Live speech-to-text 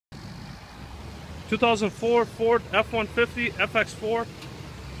2004 Ford F150 FX4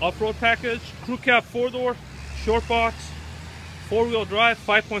 off-road package, crew cab 4-door, short box, 4-wheel drive,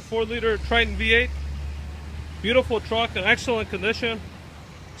 5.4 liter Triton V8. Beautiful truck in excellent condition.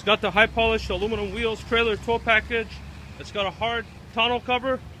 It's got the high polished aluminum wheels, trailer tow package. It's got a hard tonneau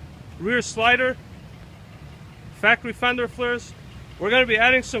cover, rear slider, factory fender flares. We're going to be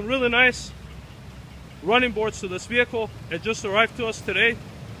adding some really nice running boards to this vehicle. It just arrived to us today.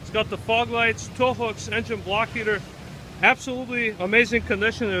 It's got the fog lights, tow hooks, engine block heater. Absolutely amazing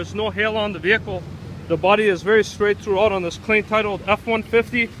condition. There's no hail on the vehicle. The body is very straight throughout on this clean titled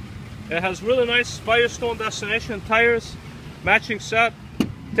F150. It has really nice Firestone Destination tires, matching set.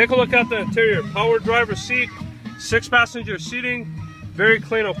 Take a look at the interior. Power driver seat, 6-passenger seating, very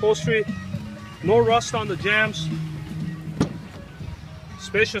clean upholstery, no rust on the jambs.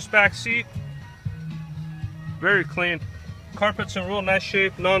 Spacious back seat, very clean. Carpet's in real nice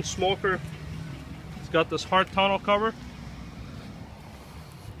shape, non-smoker. It's got this hard tonneau cover.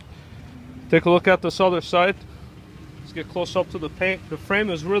 Take a look at this other side. Let's get close up to the paint. The frame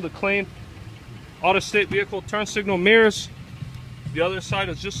is really clean. Out-of-state vehicle, turn signal mirrors. The other side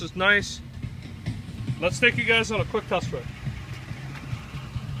is just as nice. Let's take you guys on a quick test ride.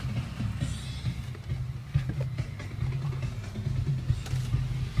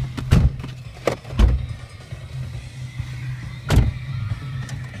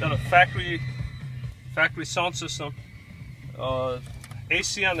 Got a factory sound system.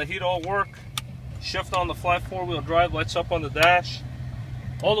 AC on the heat all work. Shift on the flat 4-wheel drive, lights up on the dash.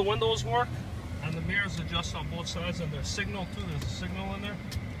 All the windows work, and the mirrors adjust on both sides, and there's signal too. There's a signal in there.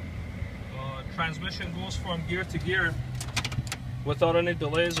 Transmission goes from gear to gear without any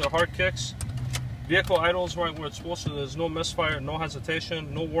delays or hard kicks. Vehicle idles right where it's supposed to. There's no misfire, no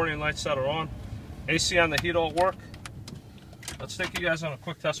hesitation, no warning lights that are on. AC on the heat all work. Let's take you guys on a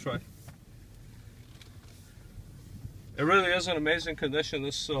quick test ride. It really is an amazing condition.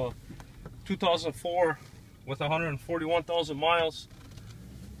 This 2004 with 141,000 miles.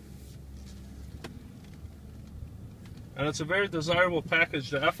 And it's a very desirable package.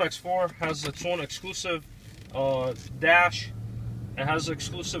 The FX4 has its own exclusive dash. It has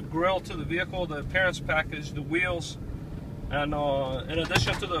exclusive grille to the vehicle, the appearance package, the wheels. And in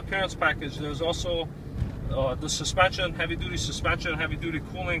addition to the appearance package, there's also the suspension, heavy-duty suspension, heavy-duty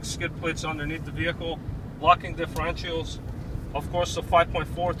cooling, skid plates underneath the vehicle, locking differentials, of course the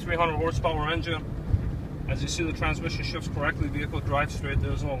 5.4 300 horsepower engine. As you see, the transmission shifts correctly, vehicle drives straight,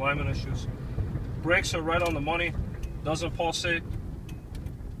 there's no alignment issues. Brakes are right on the money, doesn't pulsate,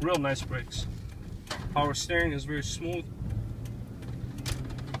 real nice brakes. Power steering is very smooth.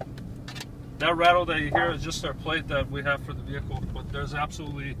 That rattle that you hear is just our plate that we have for the vehicle, but there's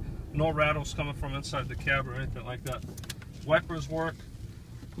absolutely no rattles coming from inside the cab or anything like that. Wipers work.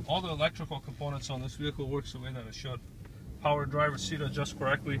 All the electrical components on this vehicle works the way that it should. Power driver seat adjusts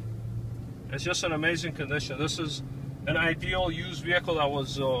correctly. It's just an amazing condition. This is an ideal used vehicle that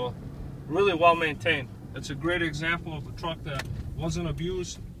was really well maintained. It's a great example of a truck that wasn't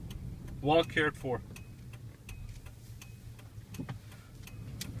abused, well cared for.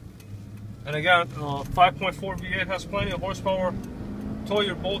 And again, 5.4 V8 has plenty of horsepower. Tow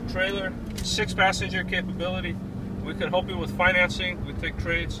your boat trailer, 6-passenger capability. We can help you with financing. We take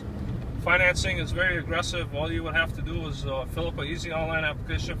trades. Financing is very aggressive. All you would have to do is fill up an easy online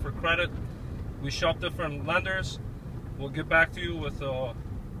application for credit. We shop different lenders. We'll get back to you with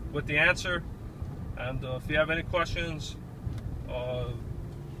the answer. And if you have any questions,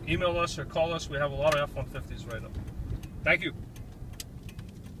 email us or call us. We have a lot of F-150s right now. Thank you.